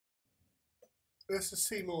This is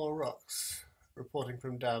Seymour Rocks reporting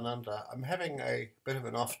from down under. I'm having a bit of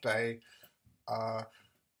an off day, uh,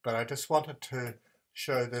 but I just wanted to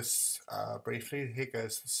show this briefly. Here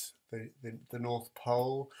goes the North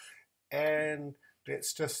Pole, and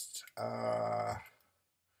let's just go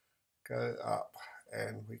up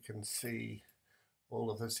and we can see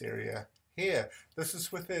all of this area here. This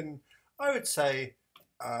is within, I would say,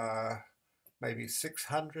 maybe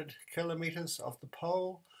 600 kilometers of the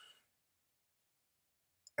pole.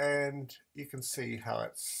 And you can see how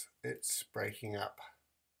it's breaking up,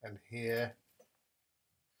 and here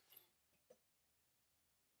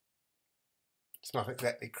it's not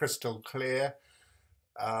exactly crystal clear,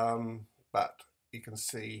 but you can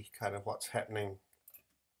see kind of what's happening.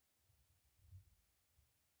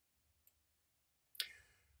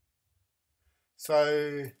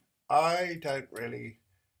 So I don't really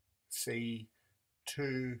see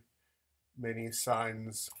too many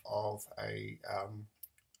signs of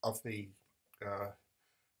the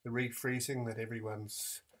refreezing that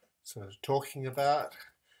everyone's sort of talking about.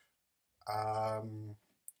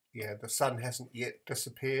 Yeah, the sun hasn't yet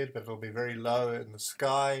disappeared, but it'll be very low in the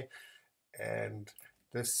sky, and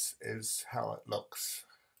this is how it looks.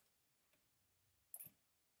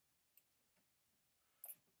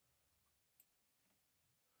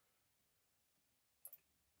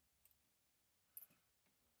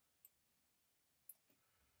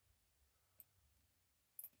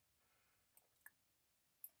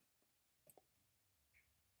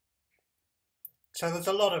 So there's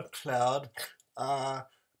a lot of cloud,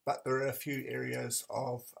 but there are a few areas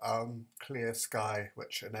of clear sky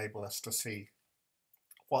which enable us to see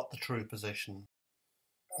what the true position.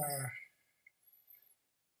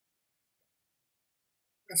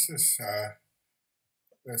 This is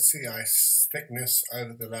the sea ice thickness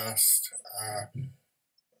over the last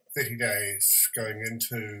 30 days going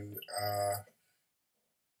into a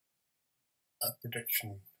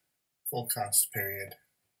prediction forecast period.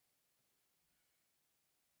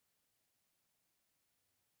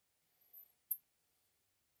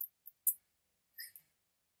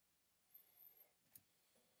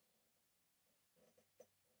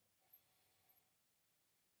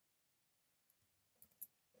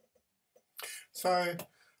 So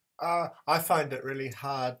I find it really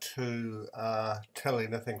hard to tell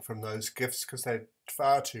anything from those GIFs because they're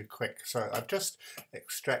far too quick. So I've just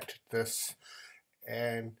extracted this,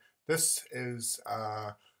 and this is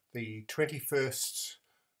the 21st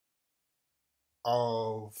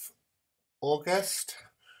of August,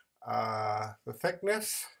 the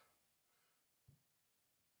thickness,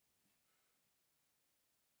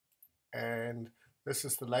 and this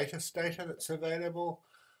is the latest data that's available.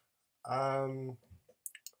 On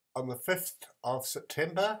the 5th of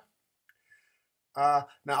September. Now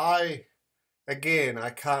I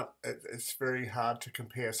can't, it's very hard to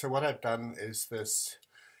compare. So what I've done is this.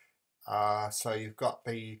 So you've got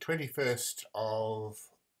the 21st of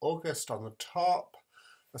August on the top,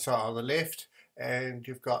 so on the left, and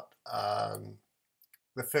you've got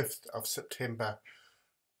the 5th of September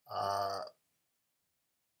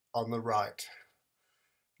on the right.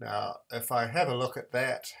 Now, if I have a look at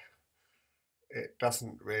that, it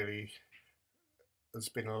doesn't really, there's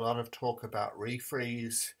been a lot of talk about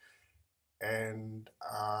refreeze, and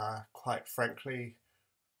quite frankly,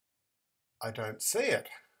 I don't see it.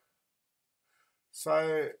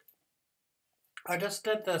 So I just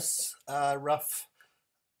did this rough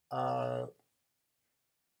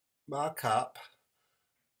markup,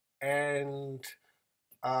 and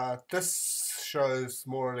this shows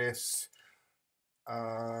more or less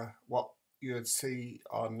what you would see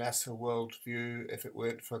on NASA World View if it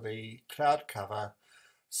weren't for the cloud cover.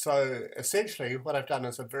 So essentially what I've done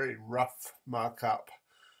is a very rough markup,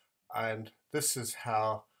 and this is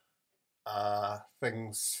how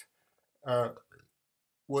things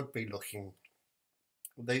would be looking.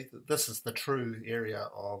 This is the true area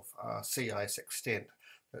of sea ice extent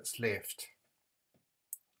that's left.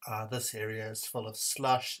 This area is full of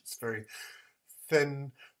slush, it's very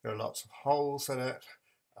thin, there are lots of holes in it.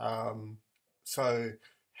 So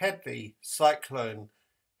had the cyclone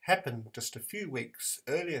happened just a few weeks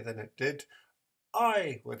earlier than it did,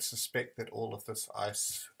 I would suspect that all of this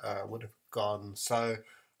ice would have gone. So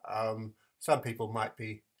some people might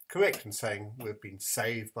be correct in saying we've been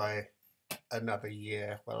saved by another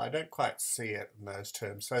year. Well, I don't quite see it in those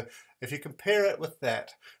terms. So if you compare it with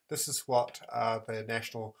that, this is what the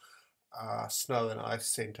National Snow and Ice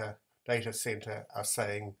Centre Data Centre are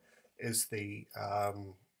saying is the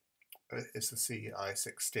sea ice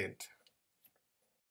extent.